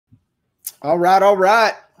All right, all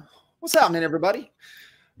right. What's happening, everybody?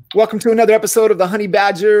 Welcome to another episode of the Honey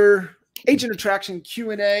Badger Agent Attraction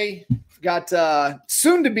Q&A. Got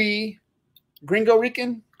soon to be Gringo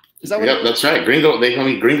Rican. Is that what? Yep, that's right. Gringo. They call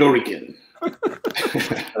me Gringo Rican.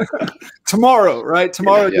 Tomorrow, right?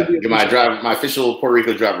 Tomorrow. Yeah. Get my official Puerto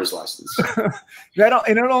Rico driver's license.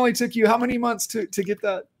 And it only took you how many months to get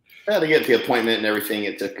that? Yeah, to get the appointment and everything,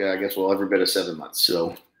 it took I guess every bit of 7 months.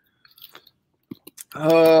 So.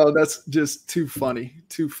 Oh, that's just too funny.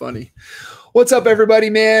 Too funny. What's up, everybody,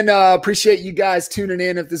 man? Appreciate you guys tuning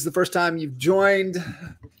in. If this is the first time you've joined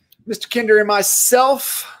Mr. Kinder and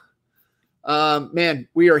myself, man,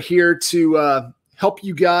 we are here to help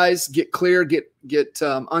you guys get clear, get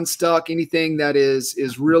unstuck, anything that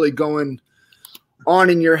is really going on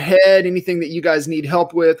in your head, anything that you guys need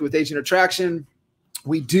help with Agent Attraction.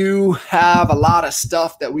 We do have a lot of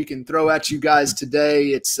stuff that we can throw at you guys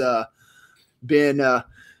today. It's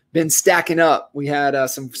been stacking up. We had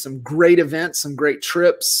some great events, some great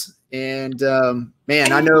trips, and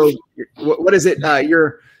man, I know what is it?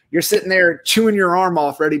 You're sitting there chewing your arm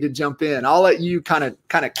off, ready to jump in. I'll let you kind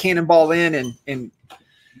of cannonball in and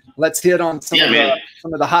let's hit on some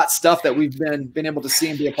of the hot stuff that we've been able to see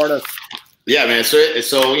and be a part of. Yeah, man. So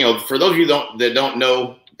for those of you that don't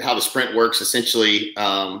know how the sprint works, essentially,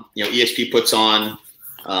 EXP puts on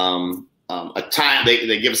a time.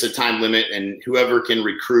 They give us a time limit, and whoever can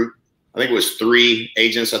recruit, I think it was 3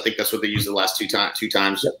 agents. I think that's what they used the last two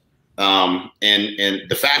times. Yep. And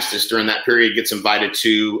the fastest during that period gets invited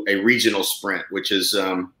to a regional sprint, which is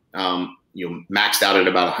maxed out at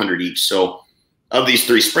about 100 each. So of these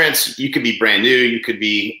 3 sprints, you could be brand new, you could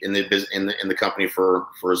be in the company for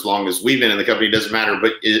as long as we've been in the company. It doesn't matter,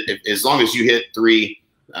 but as long as you hit 3,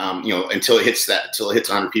 until it hits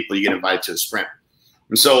 100 people, you get invited to a sprint.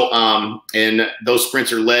 And so, and those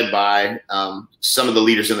sprints are led by some of the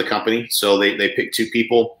leaders in the company. So they pick 2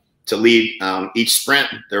 people to lead each sprint.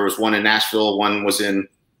 There was one in Nashville, one was in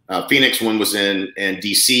Phoenix, one was in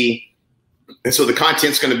DC. And so the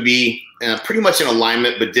content's going to be pretty much in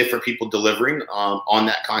alignment, but different people delivering on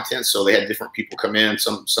that content. So they had different people come in,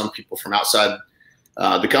 some people from outside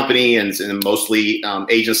the company, and mostly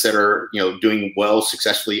agents that are doing well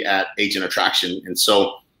successfully at Agent Attraction. And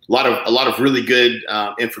so a lot of really good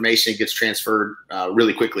information gets transferred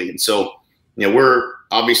really quickly. And so we're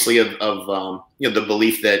obviously of the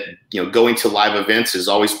belief that going to live events has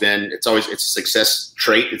always been it's a success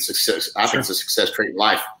trait. I think it's a success trait in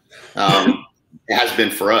life. It has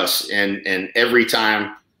been for us, and every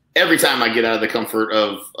time I get out of the comfort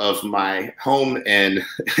of my home and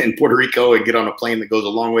in Puerto Rico and get on a plane that goes a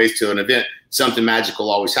long ways to an event, something magical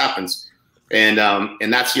always happens. And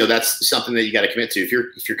that's something that you got to commit to.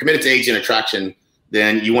 If you're committed to Agent Attraction,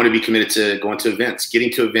 then you want to be committed to going to events,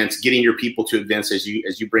 getting your people to events as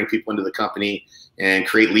you bring people into the company and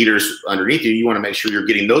create leaders underneath you. You want to make sure you're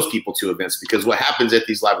getting those people to events, because what happens at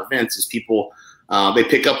these live events is people, they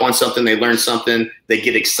pick up on something, they learn something, they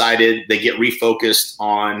get excited, they get refocused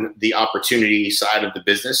on the opportunity side of the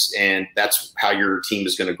business, and that's how your team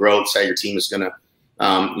is going to grow. That's how your team is going to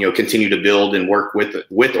continue to build and work with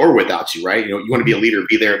or without you, right? You want to be a leader,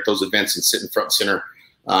 be there at those events and sit in front and center,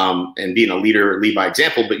 and being a leader, lead by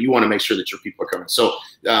example, but you want to make sure that your people are coming. So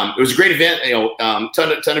it was a great event,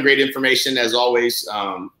 ton of great information as always.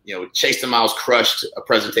 Chase the Miles crushed a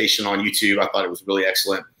presentation on YouTube. I thought it was really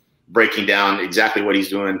excellent, breaking down exactly what he's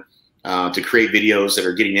doing to create videos that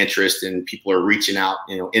are getting interest, and people are reaching out,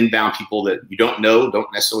 inbound people that you don't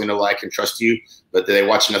necessarily know, like, and trust you, but they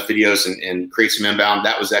watch enough videos and create some inbound.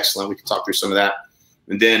 That was excellent. We can talk through some of that.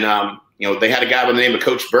 And then, they had a guy by the name of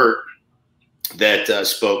Coach Burt that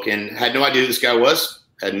spoke, and had no idea who this guy was,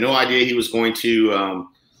 had no idea he was going to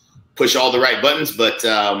push all the right buttons. But,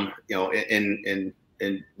 in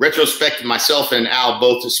retrospect, myself and Al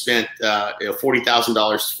both have spent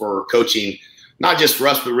 $40,000 for coaching, not just for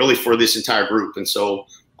us, but really for this entire group. And so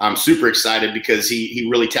I'm super excited because he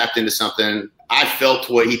really tapped into something. I felt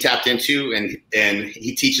what he tapped into, and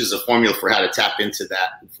he teaches a formula for how to tap into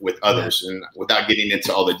that with others. And without getting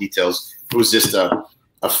into all the details, it was just a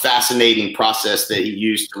fascinating process that he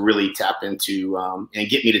used to really tap into and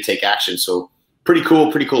get me to take action. So pretty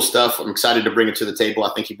cool stuff. I'm excited to bring it to the table.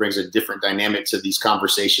 I think he brings a different dynamic to these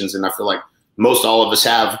conversations, and I feel like most all of us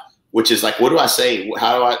have, which is like, what do I say?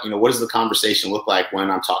 How do I, what does the conversation look like when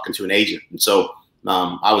I'm talking to an agent? And so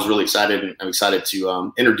I was really excited, and I'm excited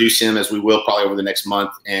to introduce him, as we will probably over the next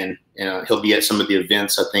month. And he'll be at some of the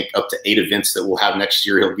events, I think up to 8 events that we'll have next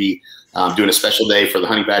year. He'll be doing a special day for the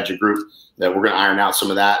Honey Badger group that we're going to iron out some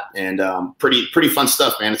of that, and pretty fun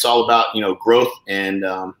stuff, man. It's all about, growth and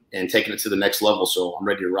taking it to the next level. So I'm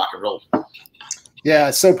ready to rock and roll. Yeah,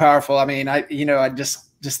 it's so powerful. I mean, I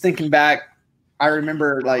just thinking back, I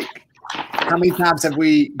remember like how many times have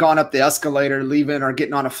we gone up the escalator, leaving or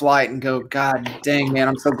getting on a flight and go, God dang, man,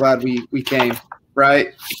 I'm so glad we came,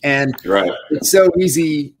 right? And it's so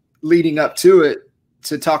easy leading up to it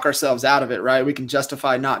to talk ourselves out of it, right? We can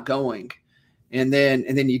justify not going. And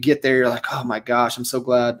then you get there, you're like, oh my gosh, I'm so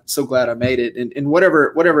glad I made it. And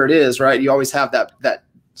whatever it is, right? You always have that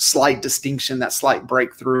slight distinction, that slight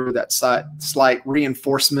breakthrough, that slight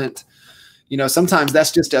reinforcement. You know, sometimes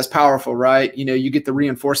that's just as powerful, right? You know, you get the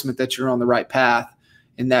reinforcement that you're on the right path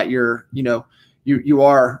and that you're, you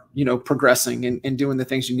are, progressing and doing the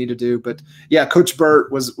things you need to do. But yeah, Coach Burt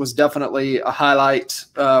was definitely a highlight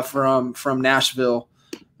from Nashville,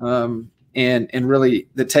 and really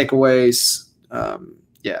the takeaways.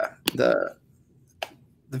 The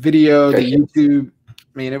video, the YouTube.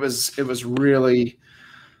 I mean, it was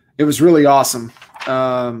really awesome.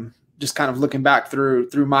 Just kind of looking back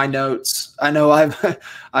through my notes. I know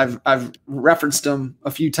I've referenced them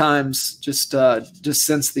a few times just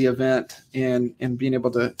since the event and being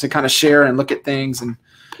able to kind of share and look at things and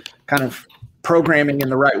kind of programming in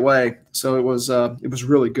the right way. So it was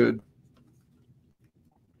really good.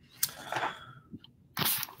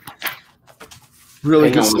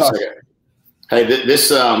 Really good stuff. Hey,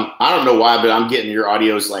 this I don't know why, but I'm getting your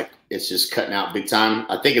audio is like it's just cutting out big time.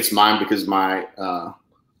 I think it's mine because my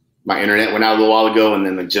internet went out a little while ago, and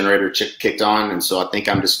then the generator kicked on, and so I think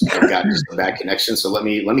I've got just a bad connection. So let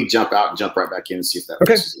me jump out and jump right back in and see if that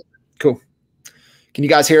works. Okay, cool. Can you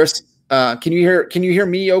guys hear us? Can you hear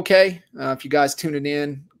me? Okay. If you guys tuning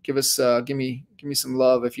in, give me some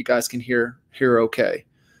love if you guys can hear okay.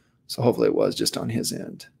 So hopefully it was just on his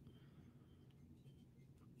end.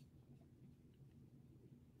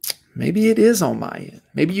 Maybe it is on my end.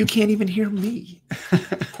 Maybe you can't even hear me.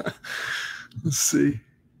 Let's see.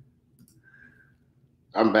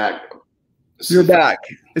 I'm back. You're back.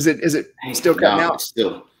 Is it still cutting out?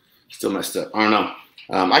 Still messed up. I don't know.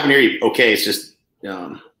 I can hear you okay. It's just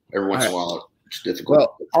every once in a while it's difficult.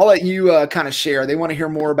 Well, I'll let you kind of share. They want to hear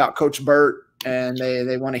more about Coach Burt, and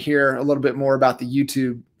they want to hear a little bit more about the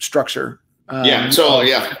YouTube structure.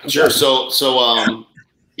 Sure.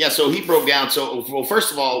 So he broke down. So, well,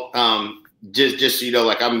 first of all, just so you know,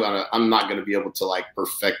 like I'm not gonna be able to like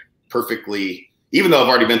perfectly, even though I've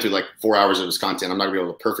already been through like 4 hours of his content, I'm not gonna be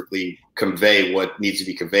able to perfectly convey what needs to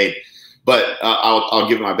be conveyed. But I'll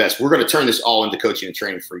give it my best. We're gonna turn this all into coaching and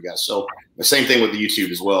training for you guys. So the same thing with the YouTube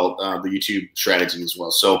as well, the YouTube strategy as well.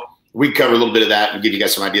 So we cover a little bit of that and give you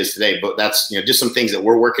guys some ideas today. But that's just some things that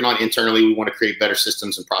we're working on internally. We want to create better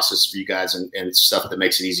systems and processes for you guys and stuff that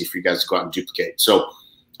makes it easy for you guys to go out and duplicate. So.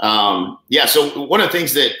 So one of the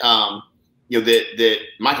things that that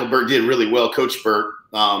Michael Burt did really well, Coach Burt,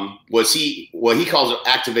 was what he calls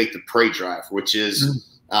activate the prey drive, which is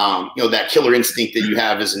that killer instinct that you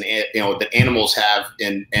have as that animals have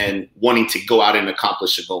and wanting to go out and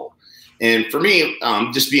accomplish a goal. And for me,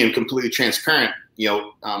 just being completely transparent,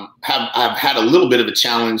 I've had a little bit of a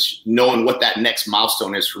challenge knowing what that next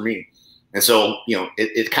milestone is for me. And so,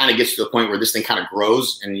 it kind of gets to the point where this thing kind of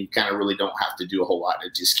grows and you kind of really don't have to do a whole lot.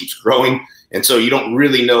 It just keeps growing. And so you don't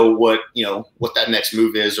really know what that next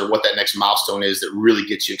move is or what that next milestone is that really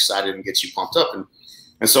gets you excited and gets you pumped up.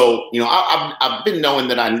 And so, I've been knowing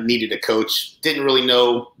that I needed a coach, didn't really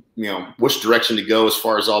know, which direction to go as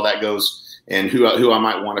far as all that goes and who I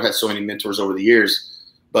might want. I've had so many mentors over the years.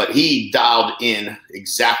 But he dialed in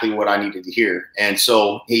exactly what I needed to hear. And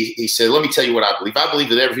so he said, let me tell you what I believe. I believe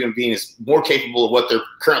that every human being is more capable of what they're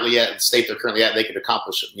currently at, the state they're currently at. They can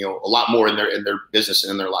accomplish, a lot more in their business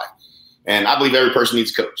and in their life. And I believe every person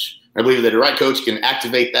needs a coach. I believe that the right coach can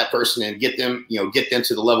activate that person and get them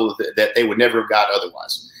to the level that they would never have got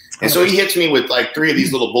otherwise. And so he hits me with like 3 of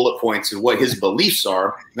these little bullet points of what his beliefs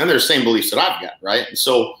are. And then there's the same beliefs that I've got, right? And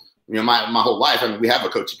so my whole life, we have a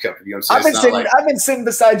coaching company. You know what I'm saying? I've been sitting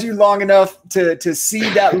beside you long enough to see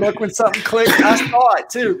that look when something clicked. I saw it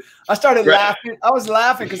too. I started laughing. I was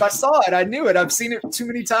laughing because I saw it. I knew it. I've seen it too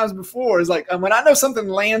many times before. It's like when I know something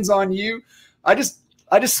lands on you, I just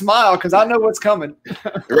smile because I know what's coming.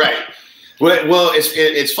 Right. Well,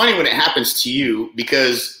 it's funny when it happens to you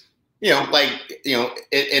because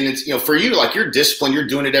and it's for you, like you're disciplined, you're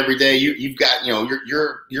doing it every day. You've got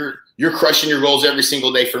you're crushing your goals every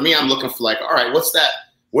single day. For me, I'm looking for like, all right, where's that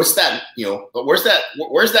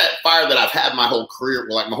fire that I've had my whole career,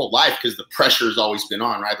 like my whole life, because the pressure has always been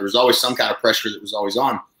on, right? There was always some kind of pressure that was always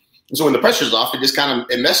on. And so when the pressure's off, it just kind of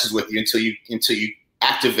messes with you until you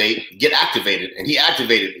get activated. And he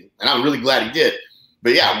activated me, and I'm really glad he did.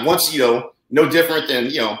 But yeah, once no different than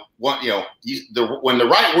when the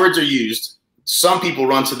right words are used, some people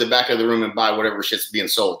run to the back of the room and buy whatever shit's being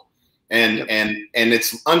sold. And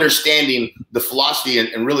it's understanding the philosophy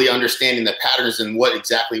and really understanding the patterns and what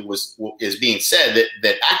exactly is being said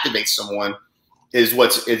that activates someone is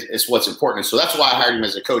what's important. So that's why I hired him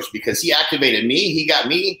as a coach, because he activated me. He got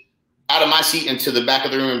me out of my seat into the back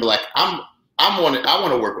of the room and be like, I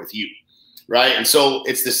want to work with you, right? And so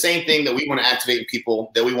it's the same thing that we want to activate in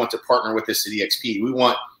people that we want to partner with us at EXP. We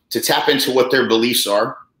want to tap into what their beliefs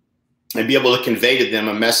are and be able to convey to them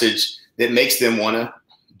a message that makes them want to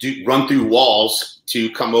run through walls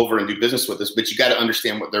to come over and do business with us. But you got to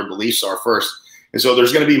understand what their beliefs are first. And so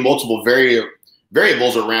there's going to be multiple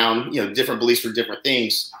variables around, different beliefs for different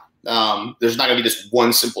things. There's not going to be just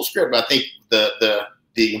one simple script, but I think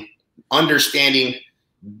the understanding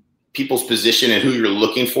people's position and who you're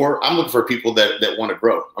looking for. I'm looking for people that want to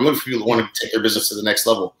grow. I'm looking for people that want to take their business to the next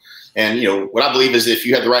level. And what I believe is if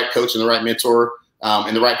you have the right coach and the right mentor,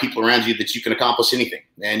 and the right people around you, that you can accomplish anything,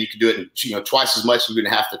 and you can do it in twice as much in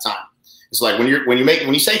half the time. It's like when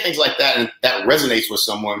you say things like that and that resonates with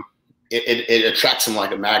someone, it attracts them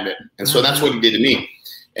like a magnet. And so that's what he did to me.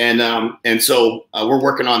 And so we're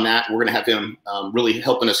working on that. We're going to have him really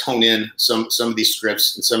helping us hone in some of these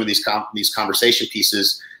scripts and some of these conversation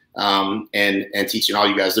pieces, and teaching all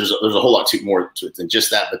you guys. There's a whole lot more to it than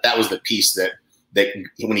just that, but that was the piece that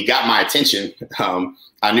when he got my attention,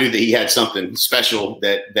 I knew that he had something special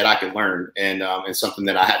that I could learn, and something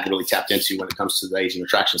that I hadn't really tapped into when it comes to the Asian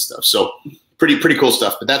attraction stuff. So pretty cool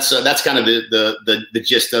stuff. But that's kind of the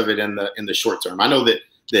gist of it in the short term. I know that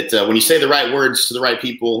when you say the right words to the right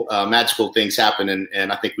people, magical things happen,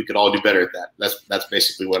 and I think we could all do better at that. That's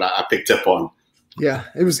basically what I picked up on. Yeah,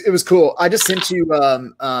 it was cool. I just sent you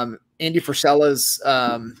Andy Frisella's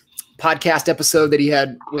podcast episode that he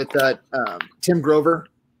had with Tim Grover,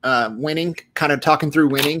 winning, kind of talking through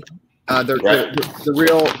winning, the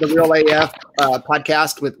real AF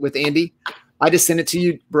podcast with Andy. I just sent it to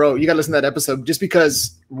you, bro. You got to listen to that episode, just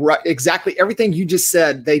because exactly everything you just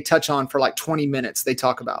said, they touch on for like 20 minutes. They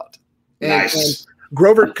talk about. Nice. And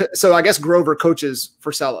Grover. So I guess Grover coaches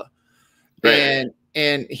Frisella, right.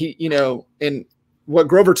 and he, and what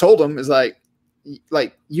Grover told him is like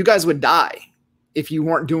you guys would die if you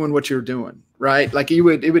weren't doing what you're doing, right? Like it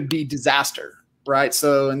would be disaster, right?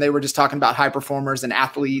 So, and they were just talking about high performers and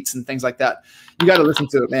athletes and things like that. You got to listen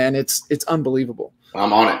to it, man. It's unbelievable.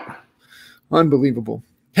 I'm on it. Unbelievable.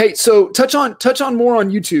 Hey, so touch on more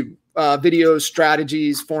on YouTube videos,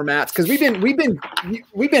 strategies, formats, because we've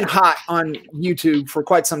been hot on YouTube for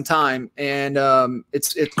quite some time, and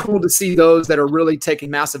it's cool to see those that are really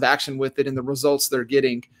taking massive action with it and the results they're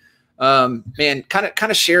getting. Man,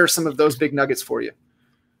 kind of share some of those big nuggets for you.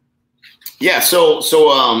 Yeah. So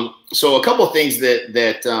a couple of things that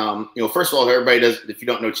first of all, everybody does. If you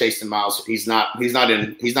don't know Chase and Miles, he's not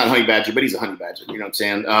Honey Badger, but he's a Honey Badger. You know what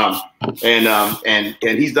I'm saying? And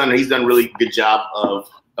he's done a really good job of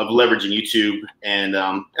leveraging YouTube, and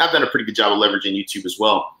I've done a pretty good job of leveraging YouTube as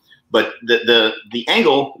well. But the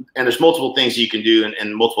angle, and there's multiple things you can do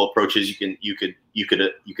and multiple approaches you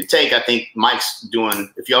could take. I think Mike's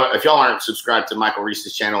doing, if y'all aren't subscribed to Michael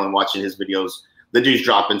Reese's channel and watching his videos, the dude's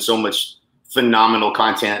dropping so much phenomenal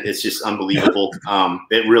content. It's just unbelievable.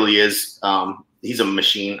 It really is. He's a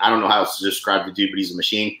machine. I don't know how else to describe the dude, but he's a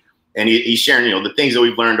machine. And he's sharing, the things that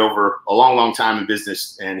we've learned over a long time in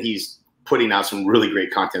business, and he's putting out some really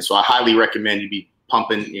great content. So I highly recommend you be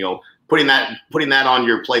pumping, putting that on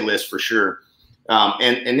your playlist for sure.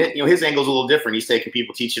 And his angle is a little different. He's taking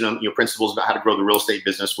people, teaching them, principles about how to grow the real estate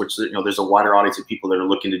business, which, there's a wider audience of people that are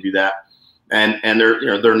looking to do that. And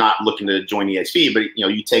they're not looking to join EXP, but,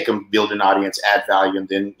 you take them, build an audience, add value, and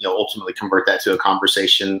then, ultimately convert that to a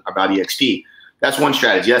conversation about EXP. That's one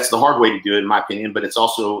strategy. That's the hard way to do it, in my opinion, but it's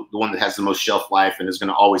also the one that has the most shelf life and is going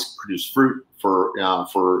to always produce fruit for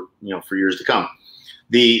years to come.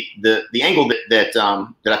 The angle that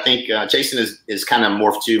I think Jason is kind of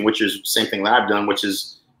morphed to, which is the same thing that I've done, which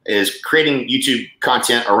is creating YouTube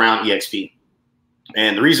content around EXP.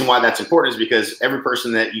 And the reason why that's important is because every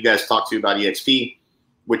person that you guys talk to about EXP,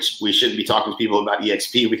 which we shouldn't be talking to people about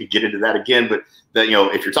EXP, we could get into that again, but that,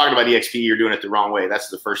 if you're talking about EXP, you're doing it the wrong way. That's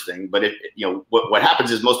the first thing. But what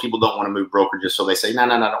happens is most people don't want to move brokerages, so they say, no, I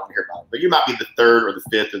don't want to hear about it. But you might be the third or the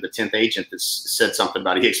fifth or the 10th agent that's said something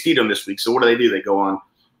about EXP to them this week. So what do? They go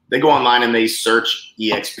online and they search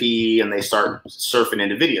EXP and they start surfing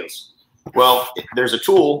into videos. Well, there's a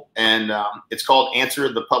tool, and it's called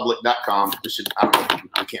answerthepublic.com. I don't know if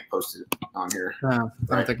we can't post it on here. No,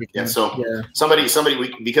 I don't think we can. Yeah, so somebody,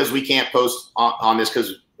 because we can't post on this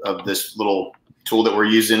because of this little tool that we're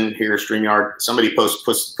using here, StreamYard. Somebody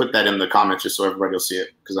put that in the comments just so everybody will see it,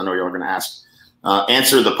 because I know y'all are going to ask.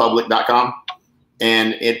 Answerthepublic.com.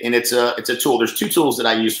 and it's a tool. There's two tools that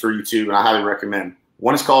I use for YouTube, and I highly recommend.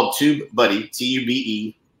 One is called TubeBuddy,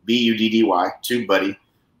 TubeBuddy, TubeBuddy.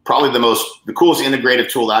 Probably the coolest integrative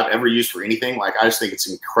tool that I've ever used for anything. Like, I just think it's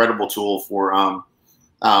an incredible tool for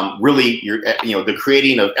really the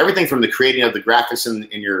creating of everything, from the creating of the graphics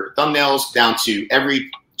in your thumbnails down to every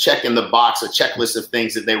check in the box, a checklist of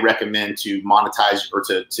things that they recommend to monetize or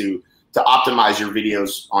to optimize your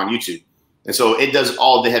videos on YouTube. And so it does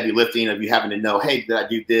all the heavy lifting of you having to know, hey, did I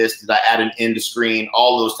do this? Did I add an end to screen?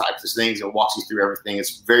 All those types of things. It walks you through everything.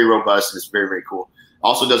 It's very robust and it's very, very cool.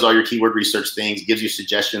 Also does all your keyword research things, gives you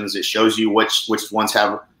suggestions. It shows you which ones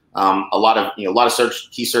have a lot of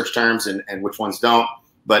key search terms and which ones don't.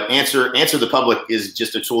 But Answer the Public is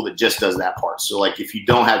just a tool that just does that part. So like, if you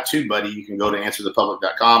don't have TubeBuddy, you can go to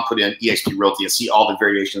answerthepublic.com, put in EXP Realty, and see all the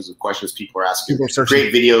variations of questions people are asking.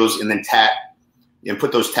 Create videos and then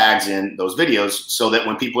put those tags in those videos so that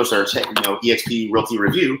when people are searching, EXP Realty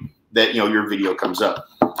Review, that your video comes up.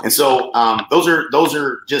 And so those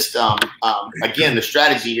are just again, the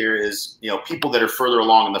strategy here is people that are further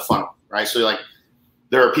along in the funnel, right? So like,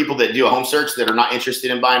 there are people that do a home search that are not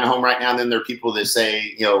interested in buying a home right now, and then there are people that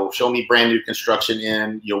say, show me brand new construction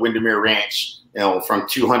in Windermere Ranch, from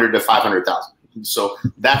 200 to 500,000. So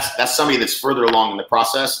that's somebody that's further along in the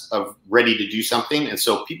process of ready to do something. And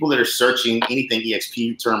so people that are searching anything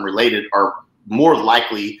EXP term related are more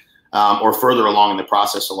likely or further along in the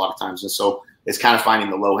process a lot of times. And so it's kind of finding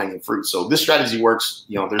the low hanging fruit. So this strategy works.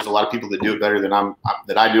 There's a lot of people that do it better than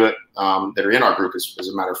I do it, that are in our group, as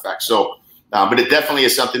a matter of fact. So, but it definitely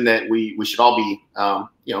is something that we should all be,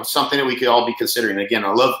 something that we could all be considering. And again,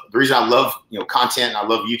 the reason I love, content, and I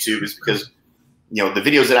love YouTube is because, the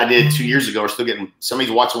videos that I did 2 years ago are still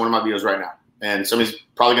somebody's watching one of my videos right now. And somebody's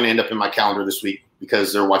probably going to end up in my calendar this week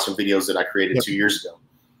because they're watching videos that I created 2 years ago.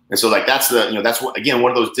 And so like, that's what, again,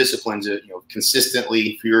 one of those disciplines that,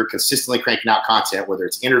 if you're consistently cranking out content, whether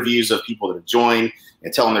it's interviews of people that have joined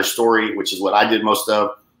and telling their story, which is what I did most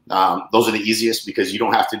of, those are the easiest because you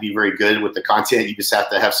don't have to be very good with the content. You just have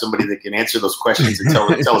to have somebody that can answer those questions and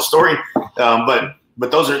tell a story. But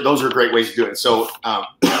those are great ways to do it. So,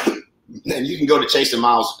 and you can go to Chase and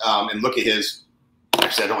Miles and look at his.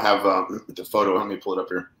 Actually, I don't have the photo. Let me pull it up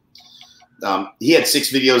here. He had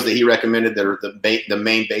 6 videos that he recommended that are the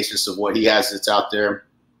main basis of what he has that's out there.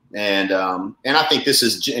 And I think this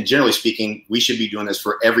is, generally speaking, we should be doing this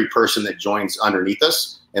for every person that joins underneath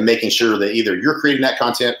us and making sure that either you're creating that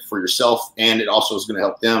content for yourself and it also is going to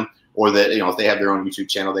help them, or that, if they have their own YouTube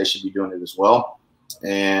channel, they should be doing it as well.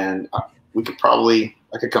 And I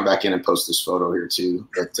could come back in and post this photo here too.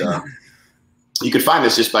 But you could find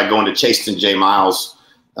this just by going to Chasten J. Miles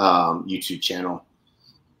YouTube channel.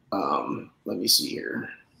 Let me see here.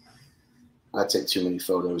 I take too many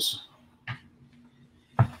photos.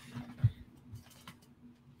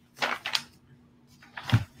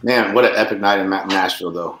 Man, what an epic night in Nashville,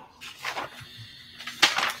 though.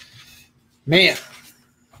 Man,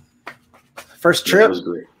 first trip. Yeah, it was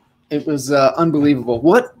great. It was unbelievable.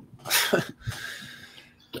 What?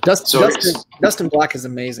 Dustin Black is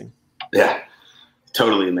amazing. Yeah,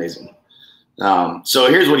 totally amazing. So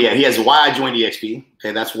here's what he had. He has why I joined EXP.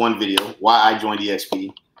 Okay, that's one video. Why I joined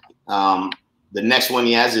EXP. The next one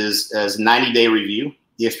he has is 90-day review.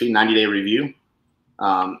 EXP 90-day review.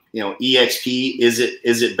 EXP, is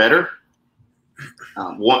it better?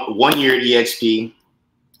 1 year EXP,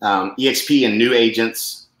 EXP and new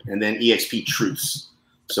agents, and then EXP truths.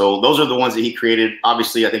 So those are the ones that he created.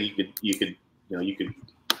 Obviously, I think you could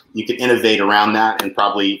innovate around that and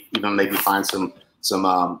probably even maybe find some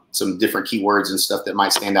different keywords and stuff that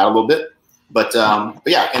might stand out a little bit. But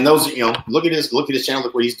yeah, and those, look at his channel,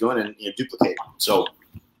 look what he's doing, and duplicate. So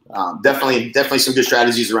definitely some good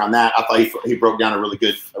strategies around that. I thought he broke down a really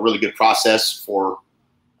good process for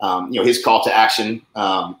his call to action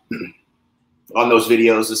on those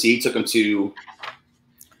videos. Let's see, he took them to.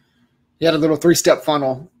 He had a little 3-step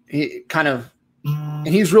funnel. He kind of, and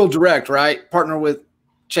he's real direct, right? Partner with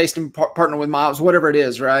Chasten, partner with Miles, whatever it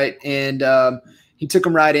is, right? And he took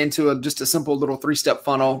them right into just a simple little 3-step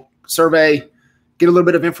funnel. Survey, get a little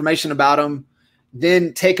bit of information about them,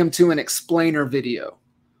 then take them to an explainer video.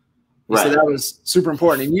 Right. So that was super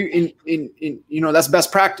important. And that's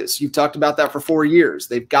best practice. You've talked about that for 4 years.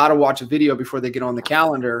 They've got to watch a video before they get on the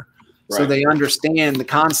calendar, right, so they understand the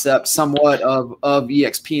concept somewhat of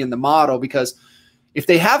EXP and the model. Because if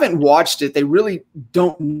they haven't watched it, they really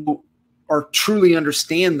don't know or truly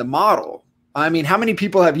understand the model. I mean, how many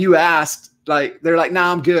people have you asked, like, they're like, nah,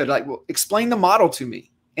 I'm good. Like, well, explain the model to me.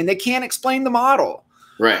 And they can't explain the model.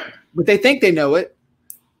 Right. But they think they know it.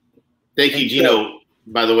 Thank you, Gino.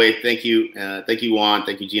 by the way, thank you, Juan,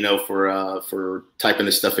 thank you, Gino, for typing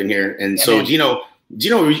this stuff in here. And yeah, so, man.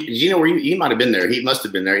 Gino, he might have been there. He must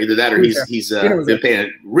have been there. Either that, or he's been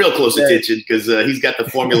paying real close attention, because he's got the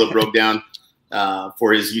formula broke down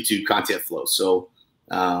for his YouTube content flow. So,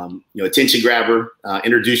 attention grabber,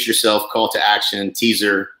 introduce yourself, call to action,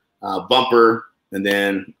 teaser, bumper, and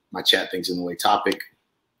then my chat thing's in the way. Topic.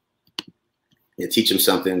 Yeah, teach them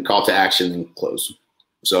something, call to action, and close.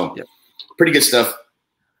 So, yep. Pretty good stuff.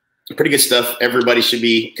 Pretty good stuff. Everybody should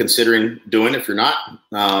be considering doing. If you're not,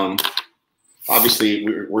 obviously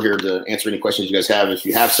we're here to answer any questions you guys have. If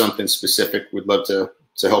you have something specific, we'd love to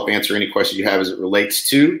help answer any questions you have as it relates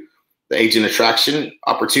to the agent attraction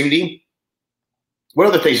opportunity. What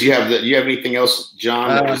other things do you have? Do you have anything else, John?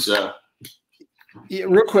 Yeah,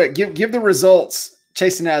 real quick, give the results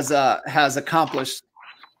Chasen has accomplished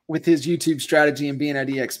with his YouTube strategy and being at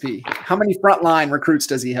EXP. How many frontline recruits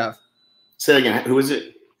does he have? Say it again. Who is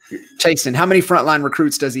it? Chasen. How many frontline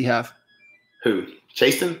recruits does he have? Who?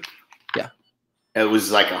 Chasen? Yeah. It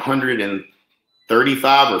was like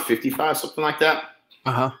 135 or 55, something like that.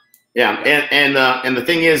 Uh-huh. Yeah. And the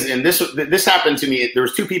thing is, and this happened to me. There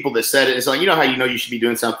was two people that said it. It's like, how you should be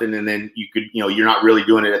doing something, and then you could, you're not really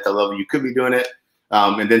doing it at the level you could be doing it.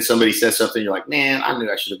 And then somebody says something, you're like, man, I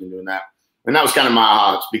knew I should have been doing that. And that was kind of my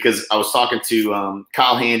odds, because I was talking to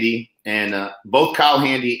Kyle Handy, and both Kyle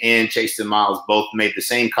Handy and Chasen Miles both made the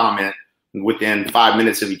same comment within 5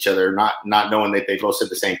 minutes of each other, not knowing that they both said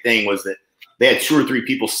the same thing, was that they had 2 or 3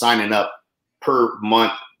 people signing up per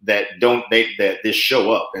month that just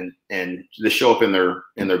show up and they show up in their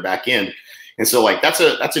back end. And so, like, that's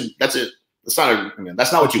not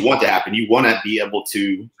what you want to happen. You want to be able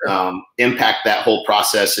to impact that whole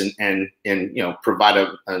process and provide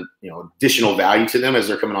a additional value to them as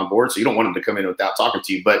they're coming on board. So you don't want them to come in without talking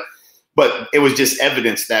to you. But it was just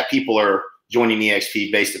evidence that people are joining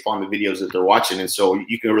EXP based upon the videos that they're watching. And so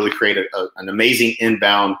you can really create an amazing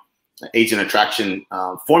inbound agent attraction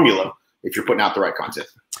formula if you're putting out the right content.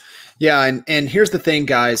 Yeah. And here's the thing,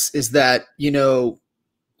 guys, is that,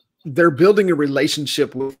 they're building a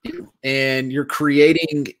relationship with you, and you're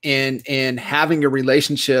creating and having a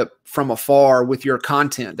relationship from afar with your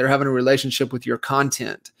content. They're having a relationship with your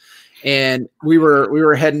content. And we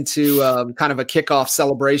were heading to kind of a kickoff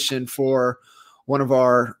celebration for one of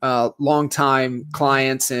our longtime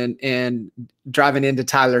clients, and driving into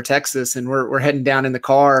Tyler, Texas, and we're heading down in the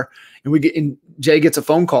car, and Jay gets a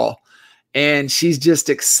phone call, and she's just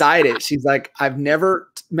excited. She's like, I've never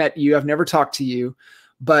met you. I've never talked to you,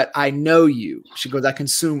 but I know you. She goes, I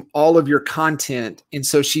consume all of your content. And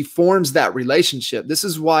so she forms that relationship. This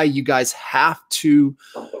is why you guys have to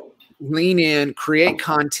lean in, create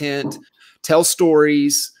content, tell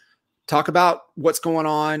stories, talk about what's going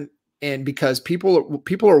on. And because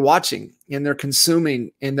people are watching, and they're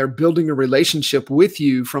consuming, and they're building a relationship with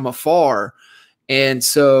you from afar. And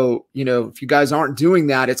so, if you guys aren't doing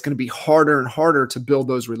that, it's going to be harder and harder to build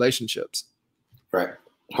those relationships. Right.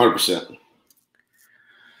 100%.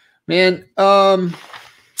 Man, yeah,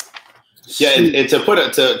 and to put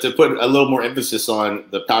a little more emphasis on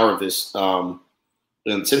the power of this,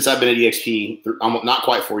 and since I've been at EXP, not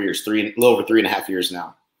quite 4 years, a little over 3.5 years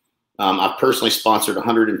now, I've personally sponsored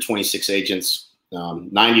 126 agents.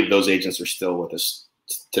 90 of those agents are still with us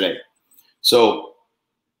today. So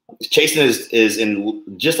Chasen is in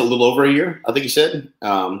just a little over a year, I think he said,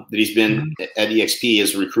 that he's been at EXP,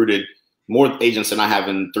 has recruited more agents than I have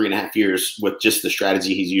in 3.5 years with just the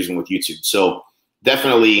strategy he's using with YouTube. So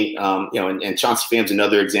definitely, and Chauncey Pham's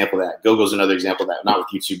another example of that. GoGo's another example of that, not with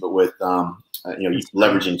YouTube, but with,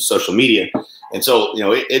 leveraging social media. And so,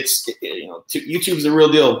 YouTube's the real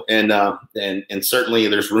deal. And certainly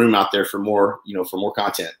there's room out there for more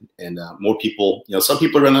content, and more people, some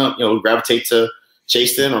people are going to, gravitate to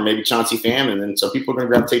Chasen or maybe Chauncey Pham. And then some people are going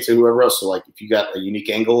to gravitate to whoever else. So, like, if you got a unique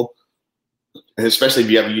angle, and especially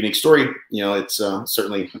if you have a unique story, it's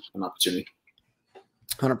certainly an opportunity.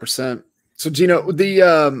 100%. So, Gino,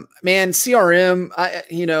 the man, CRM,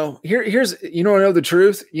 here's I know the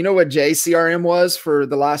truth. You know what Jay's CRM was for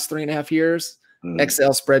the last 3.5 years?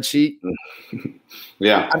 Excel spreadsheet.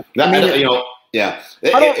 Yeah. Yeah.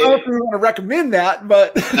 I don't know if we want to recommend that,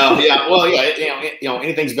 but no, yeah. Well, yeah,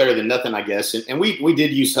 anything's better than nothing, I guess. And we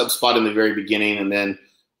did use HubSpot in the very beginning, and then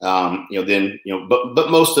but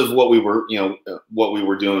most of what we were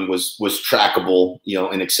doing was trackable,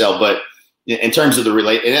 in Excel. But in terms of the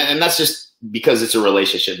and that's just because it's a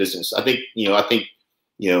relationship business. I think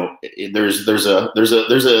there's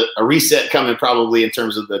a reset coming probably in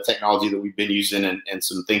terms of the technology that we've been using, and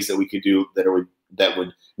some things that we could do that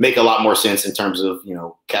would make a lot more sense in terms of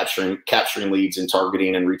capturing leads and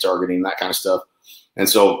targeting and retargeting, that kind of stuff. And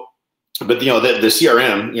so, but the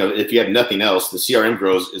CRM, if you have nothing else, the CRM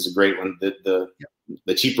Grows is a great one.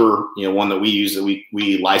 The cheaper one that we use, that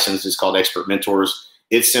we license, is called Expert Mentors.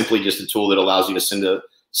 It's simply just a tool that allows you to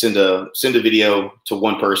send a video to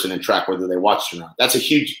one person and track whether they watched it or not. It's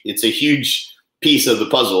a huge piece of the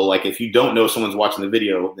puzzle. Like, if you don't know someone's watching the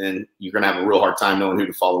video, then you're going to have a real hard time knowing who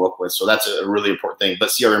to follow up with. So that's a really important thing. But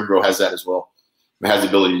CRM Grow has that as well. It has the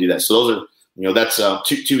ability to do that. So those are, that's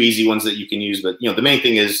two easy ones that you can use. But the main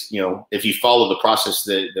thing is, if you follow the process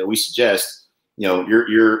that we suggest,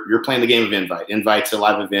 you're playing the game of invite to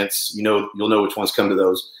live events. You'll know which ones come to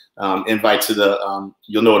those. Invite to the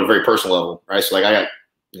you'll know at a very personal level, right? So like, I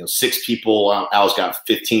got 6 people. Al's got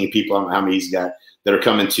 15 people. I don't know how many he's got that are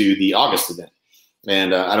coming to the August event,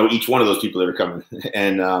 and I know each one of those people that are coming.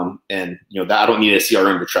 And that I don't need a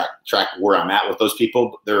CRM to track where I'm at with those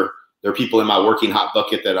people. But they're people in my working hot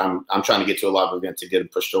bucket that I'm trying to get to a live event to get them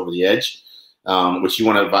pushed over the edge. Which you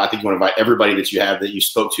want to invite. I think you want to invite everybody that you have that you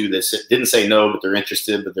spoke to that didn't say no, but they're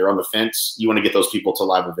interested, but they're on the fence. You want to get those people to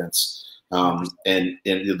live events. And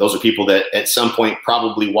those are people that at some point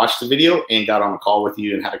probably watched the video and got on a call with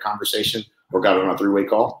you and had a conversation, or got on a 3-way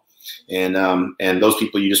call. And those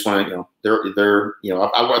people, you just want to,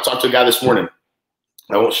 I talked to a guy this morning.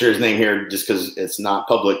 I won't share his name here just because it's not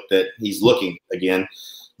public that he's looking again,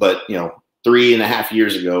 but 3.5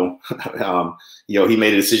 years ago, he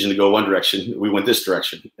made a decision to go one direction. We went this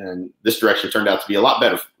direction, and this direction turned out to be a lot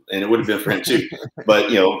better, and it would have been for him too. But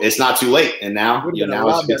it's not too late, and now now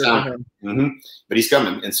it's a good time. But he's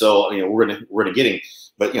coming, and so we're gonna get him.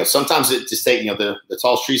 But sometimes it just takes the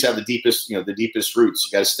tallest trees have the deepest roots.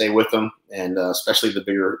 You got to stay with them, and especially the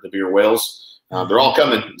bigger whales. They're all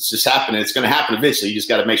coming. It's just happening. It's going to happen eventually. You just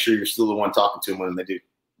got to make sure you're still the one talking to them when they do.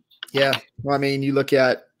 Yeah. Well, I mean, you look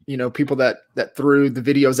at people that threw the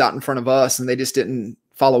videos out in front of us, and they just didn't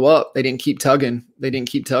follow up. They didn't keep tugging.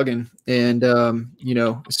 And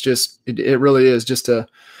it's just, it really is just a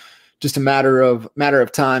matter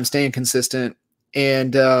of time, staying consistent.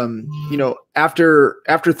 And after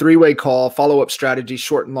 3-way call, follow-up strategy,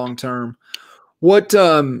 short and long term, what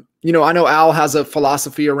I know Al has a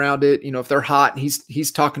philosophy around it. If they're hot,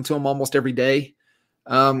 he's talking to them almost every day.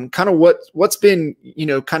 Kind of what's been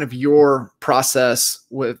kind of your process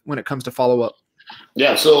when it comes to follow up?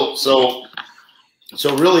 Yeah, so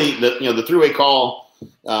really the 3-way call,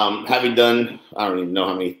 having done, I don't even know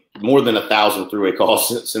how many, more than 1,000 3-way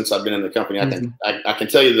calls since I've been in the company. I think I can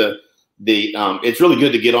tell you it's really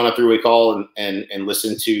good to get on a 3-way call and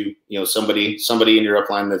listen to somebody in your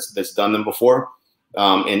upline that's done them before,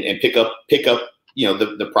 and pick up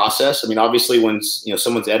the process. I mean, obviously when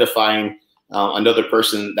someone's edifying another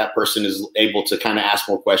person, that person is able to kind of ask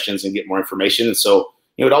more questions and get more information. And so,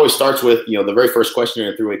 it always starts with, the very first question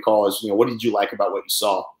in a 3-way call is, what did you like about what you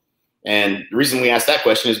saw? And the reason we ask that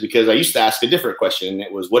question is because I used to ask a different question, and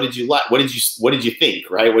it was, what did you like? What did you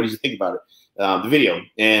think? Right? What did you think about it? The video.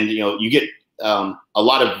 And, you get a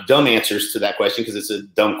lot of dumb answers to that question because it's a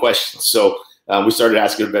dumb question. So we started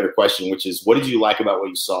asking a better question, which is, what did you like about what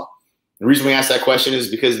you saw? The reason we ask that question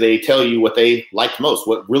is because they tell you what they liked most,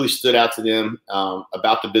 what really stood out to them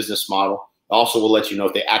about the business model. Also, will let you know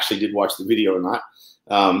if they actually did watch the video or not.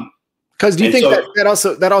 Because do you think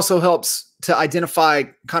that also helps to identify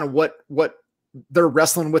kind of what they're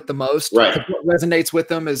wrestling with the most? Right. What resonates with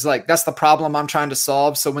them is like, that's the problem I'm trying to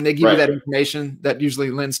solve. So when they give you that information, that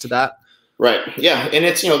usually lends to that. Right. Yeah. And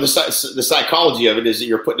it's, the psychology of it is that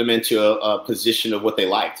you're putting them into a position of what they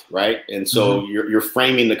liked. Right. And so you're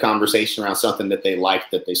framing the conversation around something that they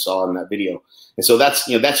liked, that they saw in that video. And so that's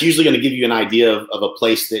usually going to give you an idea of a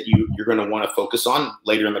place that you're going to want to focus on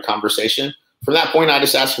later in the conversation. From that point, I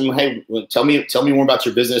just ask them, hey, tell me more about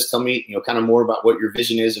your business. Tell me, kind of more about what your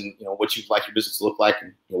vision is, and what you'd like your business to look like,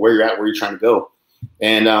 and where you're at, where you're trying to go,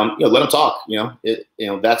 and let them talk.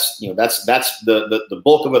 That's the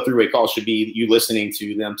bulk of a 3-way call should be you listening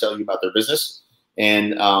to them tell you about their business.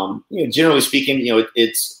 And generally speaking,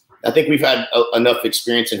 I think we've had enough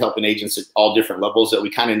experience in helping agents at all different levels that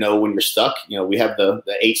we kind of know when you're stuck. We have the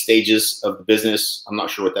 8 stages of the business. I'm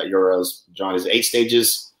not sure what that URL is, John. Is it 8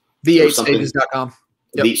 stages? The8stages.com.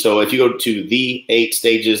 Yep. So if you go to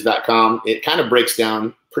the8stages.com, it kind of breaks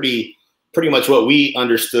down pretty much what we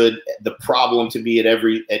understood the problem to be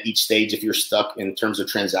at each stage if you're stuck in terms of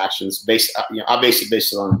transactions. I basically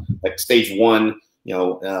based it on like stage 1,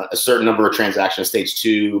 a certain number of transactions, stage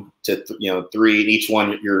 2 to 3, and each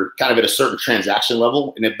one you're kind of at a certain transaction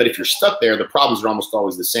level. But if you're stuck there, the problems are almost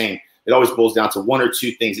always the same. It always boils down to 1 or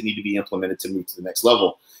 2 things that need to be implemented to move to the next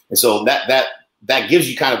level. And so that gives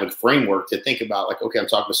you kind of a framework to think about, like, okay, I'm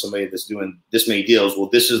talking to somebody that's doing this many deals. Well,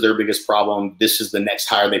 this is their biggest problem. This is the next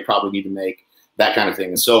hire they probably need to make. that kind of thing.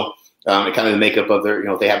 And so it kind of the makeup of their,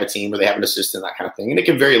 if they have a team or they have an assistant, that kind of thing. And it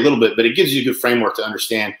can vary a little bit, but it gives you a good framework to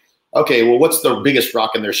understand, okay, well, what's the biggest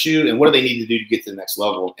rock in their shoe and what do they need to do to get to the next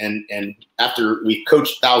level? And after we've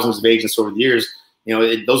coached thousands of agents over the years,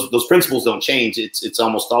 those principles don't change. It's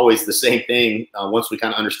almost always the same thing. Once we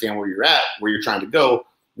kind of understand where you're at, where you're trying to go,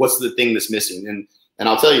 what's the thing that's missing? And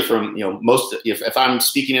I'll tell you from, most, if I'm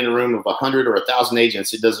speaking in a room of 100 or 1,000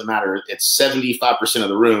 agents, it doesn't matter. It's 75% of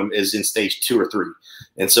the room is in stage 2 or 3.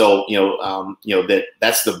 And so,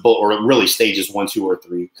 that's the bulk, or really stages 1, 2, or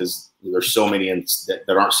 3, because there's so many that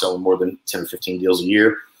aren't selling more than 10 or 15 deals a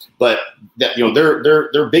year. But that,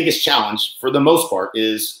 their biggest challenge for the most part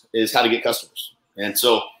is how to get customers. And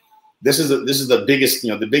so this is the biggest,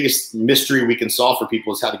 the biggest mystery we can solve for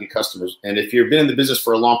people is how to get customers. And if you've been in the business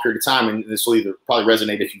for a long period of time, and this will either probably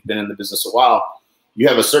resonate if you've been in the business a while, you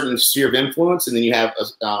have a certain sphere of influence, and then you have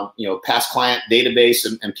a past client database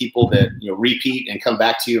and people that repeat and come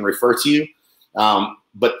back to you and refer to you.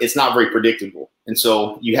 But it's not very predictable, and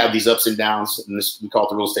so you have these ups and downs, and this we call it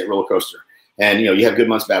the real estate roller coaster. And you have good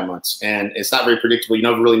months, bad months, and it's not very predictable. You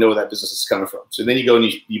never really know where that business is coming from. So then you go and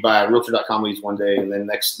you buy Realtor.com leads one day, and then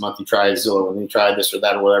next month you try Zillow, and then you try this or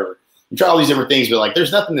that or whatever. You try all these different things, but like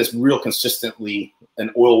there's nothing that's real consistently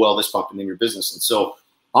an oil well that's pumping in your business. And so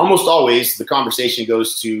almost always the conversation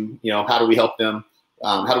goes to how do we help them?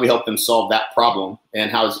 How do we help them solve that problem?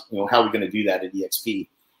 And how are we going to do that at EXP?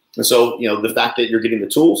 And so, the fact that you're getting the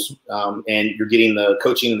tools and you're getting the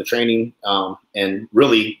coaching and the training and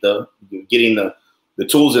really getting the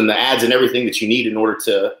tools and the ads and everything that you need in order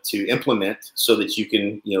to implement so that you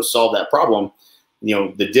can, solve that problem,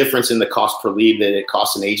 the difference in the cost per lead that it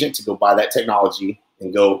costs an agent to go buy that technology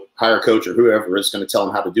and go hire a coach or whoever is going to tell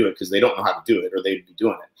them how to do it because they don't know how to do it or they'd be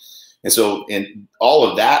doing it. And so, and all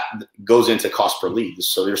of that goes into cost per lead.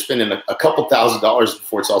 So you're spending a couple $1,000s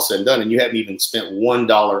before it's all said and done, and you haven't even spent $1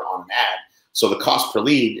 on an ad. So the cost per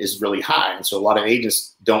lead is really high. And so a lot of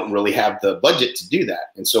agents don't really have the budget to do that.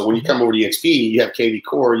 And so when you come over to EXP, you have KV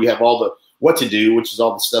Core, you have all the what to do, which is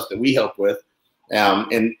all the stuff that we help with.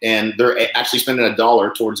 And they're actually spending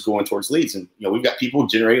 $1 towards going towards leads. And, we've got people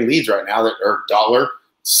generating leads right now that are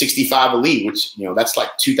 $1.65 a lead, which, that's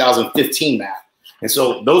like 2015 math. And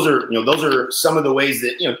so those are some of the ways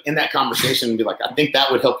that, in that conversation, be like, I think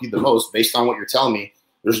that would help you the most based on what you're telling me.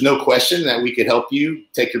 There's no question that we could help you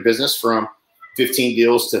take your business from 15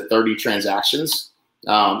 deals to 30 transactions.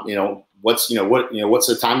 What's the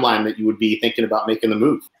timeline that you would be thinking about making the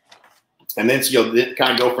move? And then, then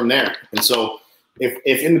kind of go from there. And so if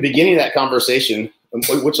in the beginning of that conversation,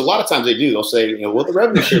 which a lot of times they do, they'll say, well, the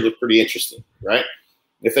revenue share looked pretty interesting, right?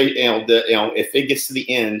 If they, if it gets to the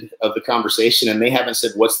end of the conversation and they haven't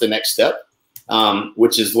said what's the next step,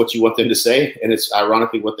 which is what you want them to say, and it's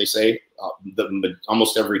ironically what they say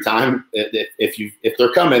almost every time. If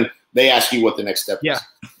they're coming, they ask you what the next step is.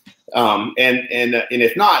 And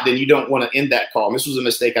if not, then you don't want to end that call. And this was a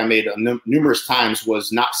mistake I made numerous times,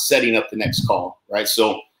 was not setting up the next call, right?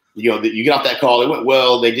 So you get off that call, it went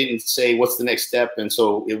well. They didn't say what's the next step, and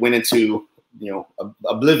so it went into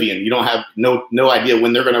oblivion. You don't have no idea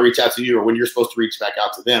when they're going to reach out to you or when you're supposed to reach back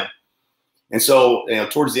out to them. And so,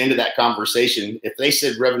 towards the end of that conversation, if they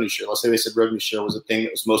said revenue share, let's say they said revenue share was the thing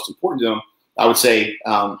that was most important to them, I would say,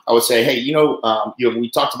 hey,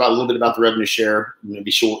 we talked about a little bit about the revenue share.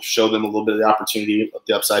 Maybe show them a little bit of the opportunity, what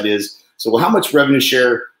the upside is. So, well, how much revenue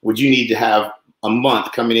share would you need to have a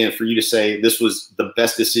month coming in for you to say this was the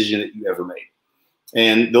best decision that you ever made?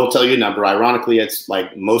 And they'll tell you a number. Ironically, it's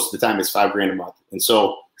like most of the time it's $5,000 a month. And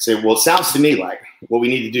so say, well, it sounds to me like what we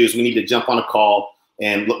need to do is we need to jump on a call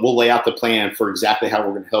and we'll lay out the plan for exactly how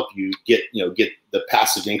we're going to help you get the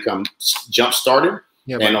passive income jump started.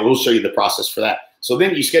 Yeah, and we'll show you the process for that. So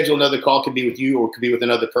then you schedule another call, could be with you or it could be with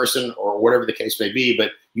another person or whatever the case may be.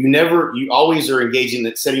 But you always are engaging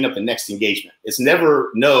in setting up the next engagement. It's never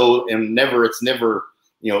no, and it's never,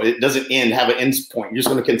 it doesn't have an end point. You're just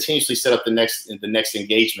going to continuously set up the next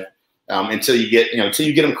engagement until you get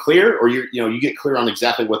them clear, or you get clear on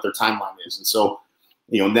exactly what their timeline is. And so,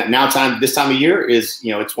 this time of year is,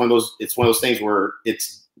 it's one of those things where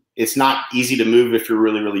it's not easy to move if you're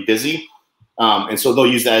really, really busy. And so they'll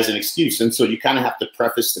use that as an excuse. And so you kind of have to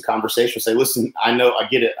preface the conversation, say, listen, I know, I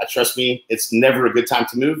get it. Trust me, it's never a good time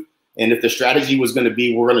to move. And if the strategy was going to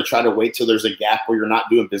be, we're going to try to wait till there's a gap where you're not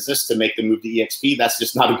doing business to make the move to EXP, that's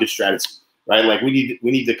just not a good strategy, right? Like we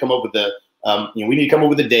need to come up with we need to come up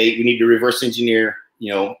with a date. We need to reverse engineer,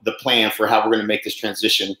 the plan for how we're going to make this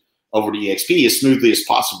transition over to EXP as smoothly as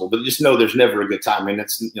possible. But just know there's never a good time. And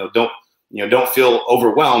it's, don't feel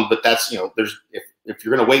overwhelmed, but that's, if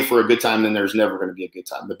you're going to wait for a good time, then there's never going to be a good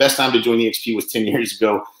time. The best time to join EXP was 10 years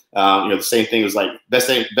ago. The same thing was like best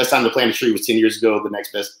time to plant a tree was 10 years ago. The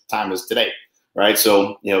next best time is today. Right.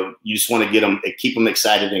 So, you just want to keep them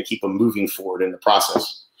excited and keep them moving forward in the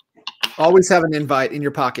process. Always have an invite in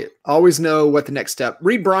your pocket. Always know what the next step.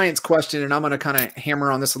 Read Bryant's question, and I'm going to kind of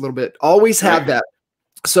hammer on this a little bit. Always have that.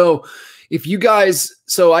 So if you guys,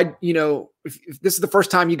 if this is the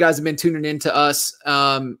first time you guys have been tuning in to us,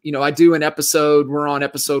 I do an episode. We're on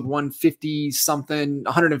episode 150 something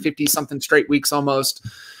straight weeks almost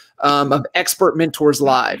of Expert Mentors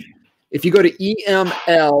Live. If you go to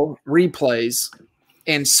EML replays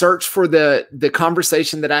and search for the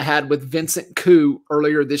conversation that I had with Vincent Koo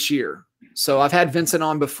earlier this year. So I've had Vincent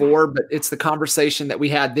on before, but it's the conversation that we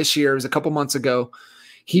had this year. It was a couple months ago.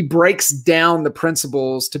 He breaks down the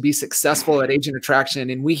principles to be successful at agent attraction,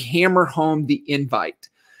 and we hammer home the invite.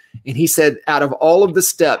 And he said, out of all of the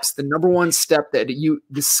steps, the number one step the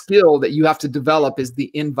skill that you have to develop is the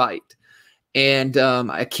invite. And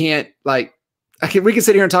we can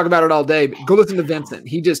sit here and talk about it all day, but go listen to Vincent.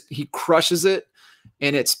 He crushes it,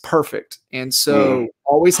 and it's perfect. And so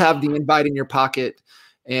always have the invite in your pocket,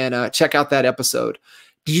 and check out that episode.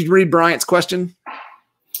 Did you read Bryant's question?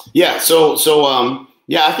 Yeah. I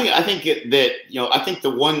think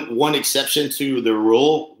the one exception to the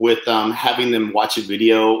rule with having them watch a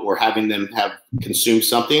video or having them have consumed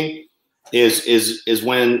something is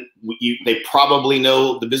when they probably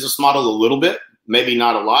know the business model a little bit, maybe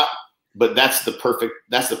not a lot, but that's the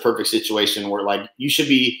perfect situation where like you should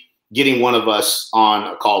be getting one of us on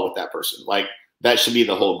a call with that person. Like that should be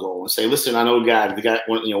the whole goal, and say, listen, I know one of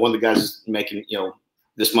the guys is making,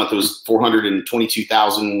 this month it was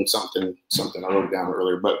 422,000 something. I wrote it down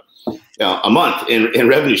earlier, but a month in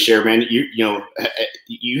revenue share, man. You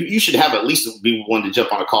should have at least be one to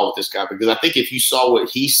jump on a call with this guy, because I think if you saw what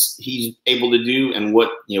he's able to do and what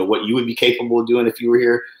you would be capable of doing if you were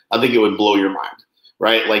here, I think it would blow your mind.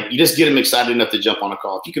 Right? Like you just get him excited enough to jump on a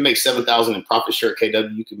call. If you can make 7,000 in profit share at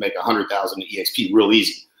KW, you can make 100,000 in EXP real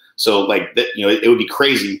easy. So like that, it would be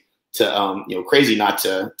crazy not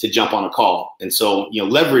to jump on a call. And so,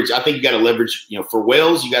 leverage, I think you got to leverage, for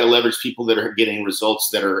whales, you got to leverage people that are getting results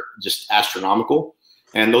that are just astronomical.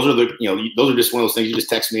 And those are just one of those things you just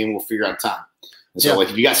text me and we'll figure out time. And so like,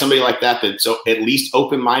 if you got somebody like that, that's at least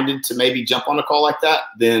open-minded to maybe jump on a call like that,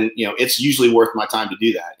 then, it's usually worth my time to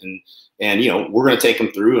do that. And we're going to take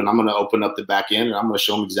them through, and I'm going to open up the back end, and I'm going to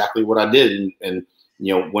show them exactly what I did. And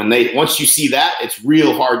once you see that, it's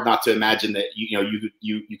real hard not to imagine that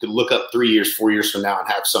you could look up 3 years, 4 years from now and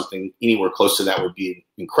have something anywhere close to that would be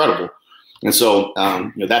incredible. And so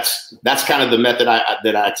that's kind of the method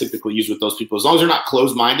that I typically use with those people. As long as they're not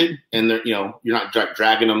closed-minded and they're you're not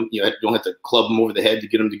dragging them, you don't have to club them over the head to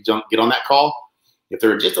get them to get on that call. If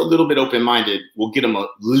they're just a little bit open-minded, we'll get them a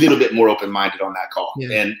little bit more open-minded on that call.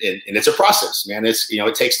 Yeah. And it's a process, man. It's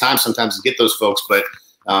it takes time sometimes to get those folks, but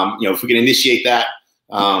if we can initiate that.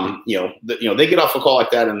 They get off a call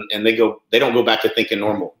like that and they don't go back to thinking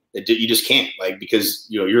normal. You just can't, because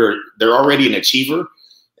they're already an achiever,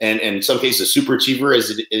 and in some cases a super achiever as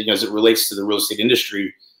it relates to the real estate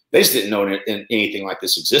industry. They just didn't know anything like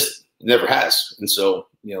this existed. It never has. And so,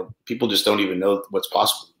 people just don't even know what's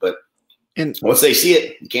possible, but once they see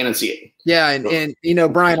it, you can't unsee it. Yeah. And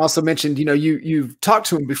Brian also mentioned, you've talked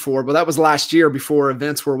to him before, but that was last year before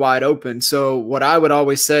events were wide open. So what I would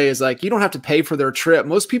always say is you don't have to pay for their trip.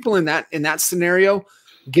 Most people in that scenario,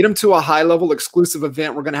 get them to a high level exclusive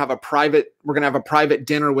event. We're going to have a private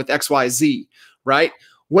dinner with XYZ, right?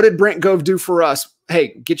 What did Brent Gove do for us?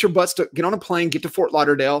 Hey, get your butts get on a plane, get to Fort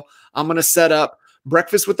Lauderdale. I'm going to set up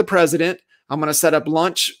breakfast with the president. I'm going to set up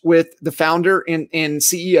lunch with the founder and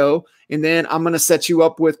CEO. And then I'm going to set you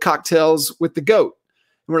up with cocktails with the GOAT.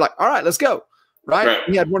 And we're like, all right, let's go. Right?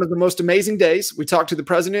 We had one of the most amazing days. We talked to the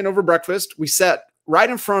president over breakfast. We sat right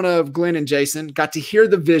in front of Glenn and Jason, got to hear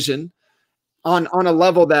the vision on a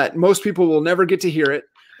level that most people will never get to hear it.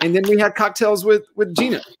 And then we had cocktails with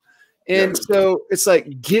Gina. And so it's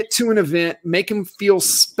get to an event, make them feel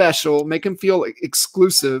special, make them feel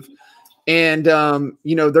exclusive. And,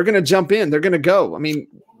 they're going to jump in. They're going to go. I mean,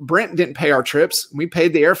 Brent didn't pay our trips. We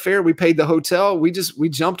paid the airfare. We paid the hotel. We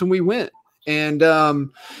jumped and we went. And,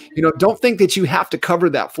 don't think that you have to cover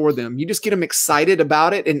that for them. You just get them excited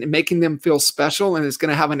about it and making them feel special. And it's going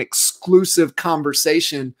to have an exclusive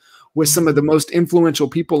conversation with some of the most influential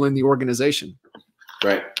people in the organization.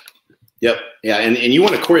 Right. Yep. Yeah. And you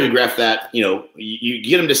want to choreograph that, you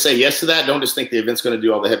get them to say yes to that. Don't just think the event's going to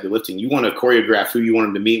do all the heavy lifting. You want to choreograph who you want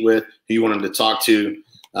them to meet with, who you want them to talk to.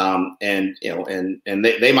 And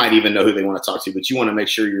they might even know who they want to talk to, but you want to make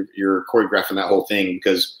sure you're choreographing that whole thing,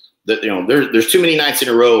 because there's too many nights in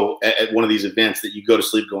a row at one of these events that you go to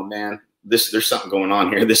sleep going, man, there's something going on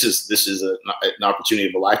here. This is an opportunity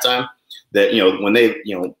of a lifetime. That, you know, when they,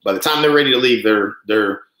 you know, by the time they're ready to leave,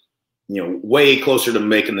 they're you know, way closer to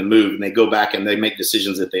making the move, and they go back and they make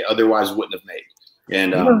decisions that they otherwise wouldn't have made.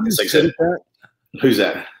 And it's like I said, who's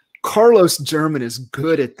that? Carlos German is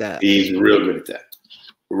good at that. He's real good at that.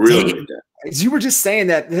 Real good at that. As you were just saying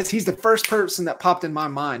that, he's the first person that popped in my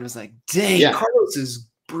mind. I was like, dang, yeah. Carlos is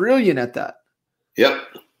brilliant at that. Yep.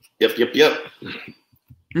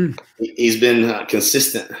 He's been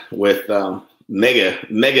consistent with mega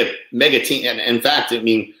team. And in fact, I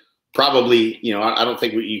mean, probably, you know, I don't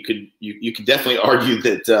think you could definitely argue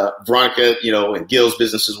that Veronica, you know, and Gil's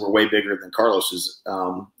businesses were way bigger than Carlos's,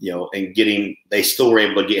 you know, and they still were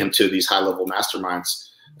able to get him to these high level masterminds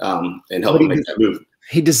and help him make that move.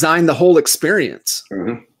 He designed the whole experience.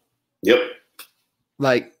 Mm-hmm. Yep.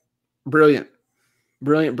 Like brilliant.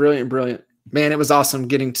 Man, it was awesome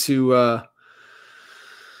getting to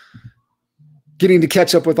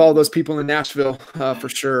catch up with all those people in Nashville for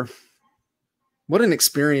sure. What an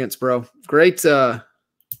experience, bro. Great. I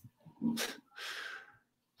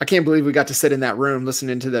can't believe we got to sit in that room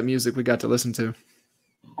listening to that music we got to listen to.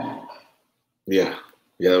 Yeah,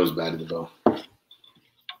 that was bad to go.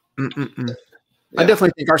 I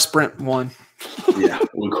definitely think our sprint won. Yeah,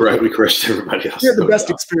 we crushed everybody else. We had the best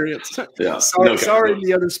experience. Yeah. Sorry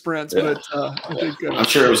the other sprints, but I think I'm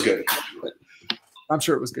sure it was good. I'm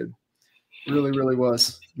sure it was good. Really, really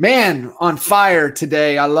was. Man, on fire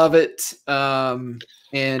today. I love it. And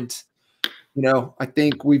you know, I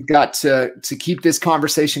think we've got to keep this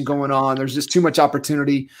conversation going on. There's just too much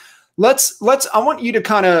opportunity. I want you to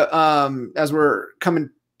kind of as we're coming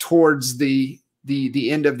towards the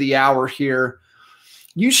end of the hour here,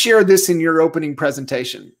 you shared this in your opening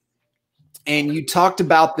presentation, and you talked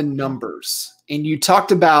about the numbers, and you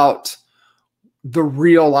talked about the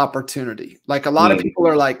real opportunity. Like a lot of people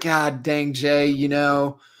are like, God dang, Jay, you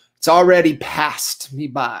know, it's already passed me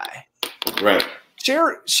by. Right.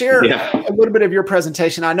 Share a little bit of your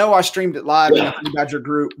presentation. I know I streamed it live in the Badger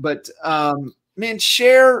group, but man,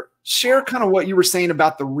 share kind of what you were saying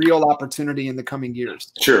about the real opportunity in the coming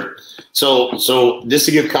years. Sure. So just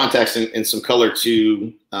to give context and some color to,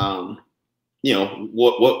 you know,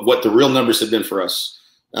 what the real numbers have been for us.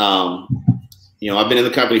 You know, I've been in the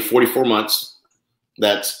company 44 months.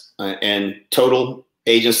 That's and total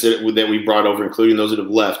agents that we brought over, including those that have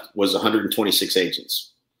left, was 126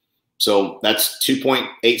 agents. So that's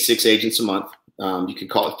 2.86 agents a month. You could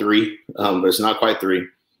call it 3, but it's not quite 3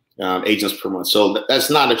 agents per month. So that's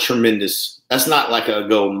not a tremendous. That's not like a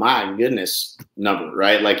go, my goodness number,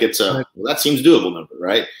 right? Like it's well, that seems doable number,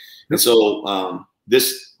 right? And so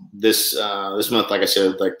this month, like I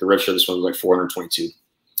said, like the rev show this month was like 422.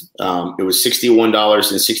 It was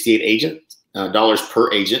 $61.68 dollars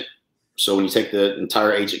per agent. So when you take the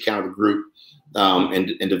entire agent count of the group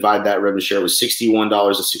and divide that revenue share, it was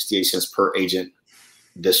 $61.68 per agent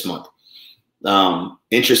this month.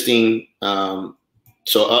 Interesting. So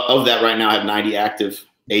of that right now, I have 90 active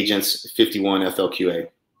agents, 51 FLQA.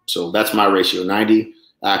 So that's my ratio, 90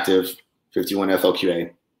 active, 51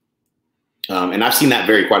 FLQA. And I've seen that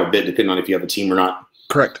vary quite a bit depending on if you have a team or not.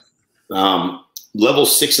 Correct. Level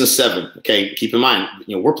 6 and 7. Okay, keep in mind,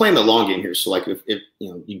 you know, we're playing the long game here. So like, if you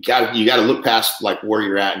know, you got to look past like where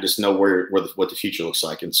you're at and just know what the future looks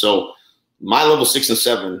like. And so, my level 6 and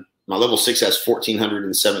 7, my level 6 has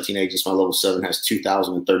 1,417 agents. My level 7 has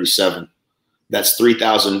 2,037. That's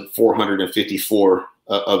 3,454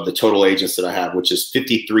 of the total agents that I have, which is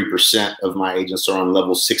 53% of my agents are on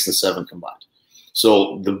level 6 and 7 combined.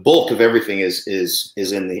 So the bulk of everything is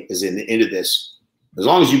in the end of this. As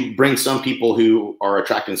long as you bring some people who are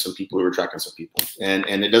attracting some people who are attracting some people, and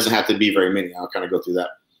it doesn't have to be very many. I'll kind of go through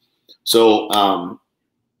that. So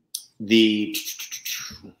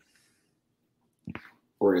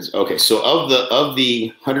where is it? Okay, so of the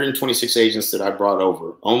 126 agents that I brought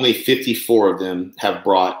over, only 54 of them have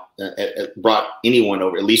brought anyone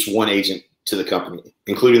over, at least one agent to the company,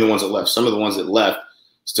 including the ones that left. Some of the ones that left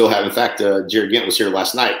still have. In fact, Jared Gint was here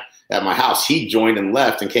last night at my house. He joined and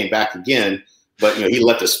left and came back again. But you know, he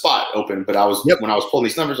left a spot open. But I was when I was pulling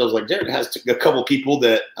these numbers, I was like, Jared has a couple people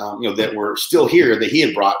that you know, that were still here that he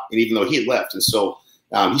had brought, and even though he had left, and so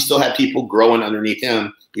he still had people growing underneath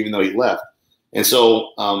him, even though he left. And so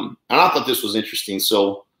and I thought this was interesting.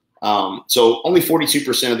 So only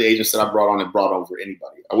 42% of the agents that I brought on had brought over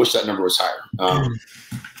anybody. I wish that number was higher.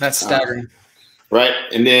 That's staggering, right?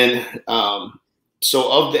 And then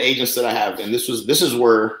so of the agents that I have, and this is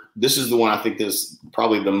the one I think is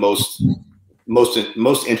probably the most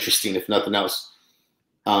interesting, if nothing else.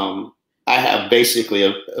 I have basically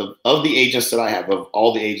of the agents that I have, of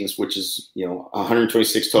all the agents, which is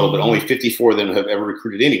 126 total, but only 54 of them have ever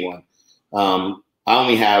recruited anyone. I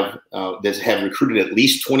only have that have recruited at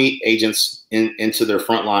least 20 agents into their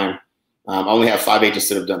front line. I only have 5 agents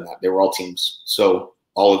that have done that. They were all teams, so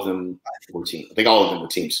all of them were teams. I think all of them were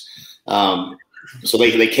teams. So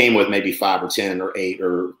they came with maybe 5 or 10 or 8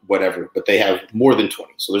 or whatever, but they have more than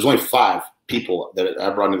 20. So there's only 5 people that I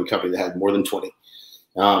brought into the company that had more than 20.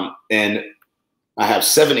 And I have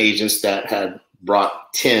 7 agents that had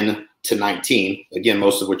brought 10 to 19, again,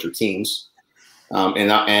 most of which are teams.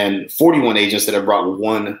 And 41 agents that have brought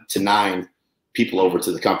 1 to 9 people over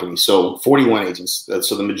to the company. So 41 agents.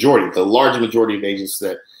 So the majority, the large majority of agents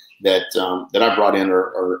that I brought in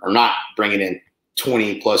are not bringing in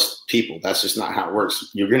 20 plus people. That's just not how it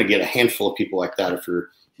works. You're going to get a handful of people like that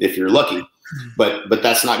if you're lucky, but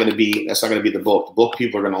that's not going to be the bulk. The bulk of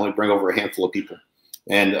people are going to only bring over a handful of people.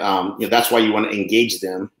 And that's why you want to engage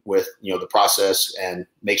them with the process and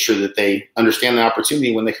make sure that they understand the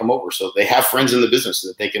opportunity when they come over, so they have friends in the business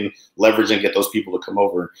that they can leverage and get those people to come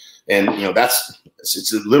over. And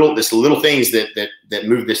it's the little things that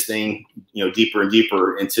move this thing deeper and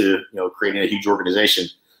deeper into creating a huge organization.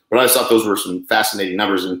 But I just thought those were some fascinating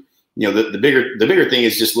numbers. And the bigger thing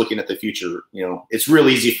is just looking at the future. It's real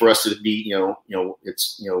easy for us to be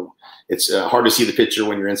it's hard to see the picture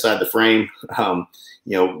when you're inside the frame.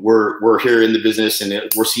 We're here in the business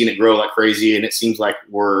and we're seeing it grow like crazy, and it seems like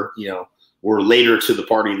we're later to the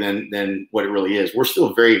party than what it really is. We're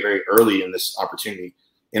still very, very early in this opportunity.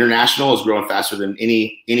 International is growing faster than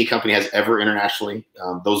any company has ever internationally.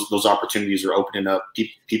 Those opportunities are opening up.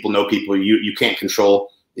 People know people you can't control.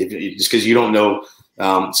 Just because you don't know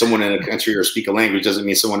someone in a country or speak a language doesn't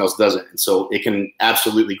mean someone else doesn't. And so it can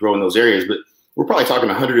absolutely grow in those areas. But we're probably talking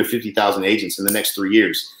 150,000 agents in the next 3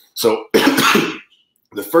 years. So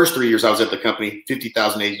the first 3 years I was at the company,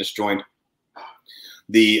 50,000 agents joined.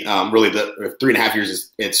 The 3.5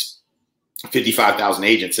 years it's 55,000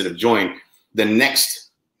 agents that have joined. The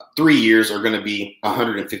next 3 years are going to be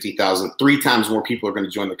 150,000. 3 times more people are going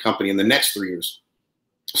to join the company in the next 3 years.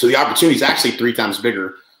 So the opportunity is actually 3 times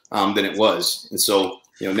bigger than it was. And so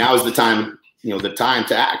now is the time. The time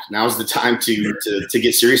to act. Now is the time to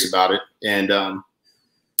get serious about it. And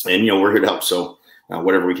we're here to help. So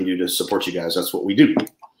whatever we can do to support you guys, that's what we do.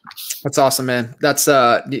 That's awesome, man. That's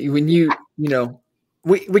when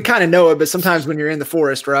we kind of know it, but sometimes when you're in the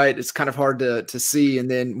forest, right, it's kind of hard to see. And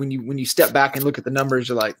then when you step back and look at the numbers,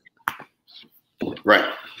 you're like, right.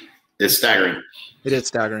 It's staggering. It is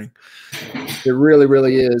staggering. It really,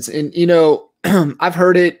 really is. And, I've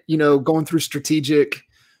heard it, going through strategic,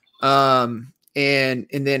 and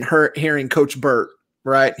then hearing Coach Burt,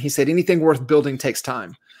 right? He said, anything worth building takes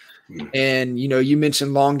time. And, you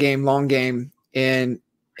mentioned long game, and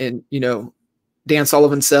Dan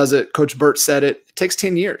Sullivan says it, Coach Burt said it. It takes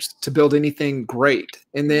 10 years to build anything great.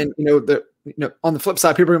 And then, on the flip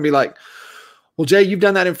side, people are gonna be like, well, Jay, you've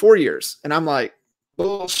done that in 4 years. And I'm like,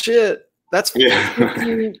 bullshit. That's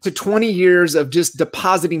 15 to 20 years of just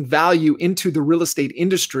depositing value into the real estate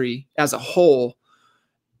industry as a whole.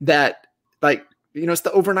 That, it's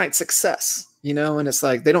the overnight success, and it's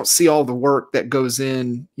like they don't see all the work that goes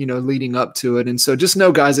in, leading up to it. And so just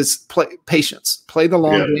know, guys, it's patience, play the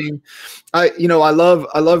long game. I love,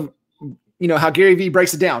 how Gary Vee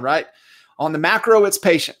breaks it down, right? On the macro, it's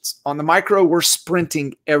patience. On the micro, we're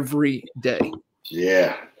sprinting every day.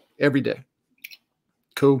 Yeah. Every day.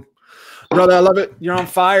 Cool. Brother, I love it. You're on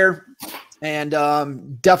fire. And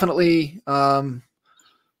definitely,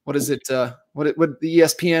 what is it? What the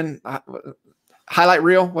ESPN highlight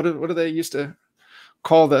reel? What do they used to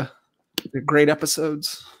call the great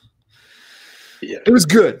episodes? Yeah, it was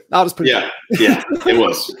good. I'll just put it. Yeah, it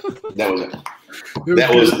was. That was it.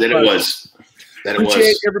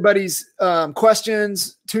 Appreciate everybody's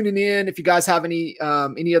questions, tuning in. If you guys have any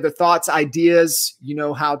other thoughts, ideas, you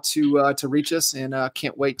know how to reach us, and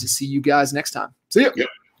can't wait to see you guys next time. See you. Yep.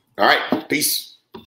 All right. Peace.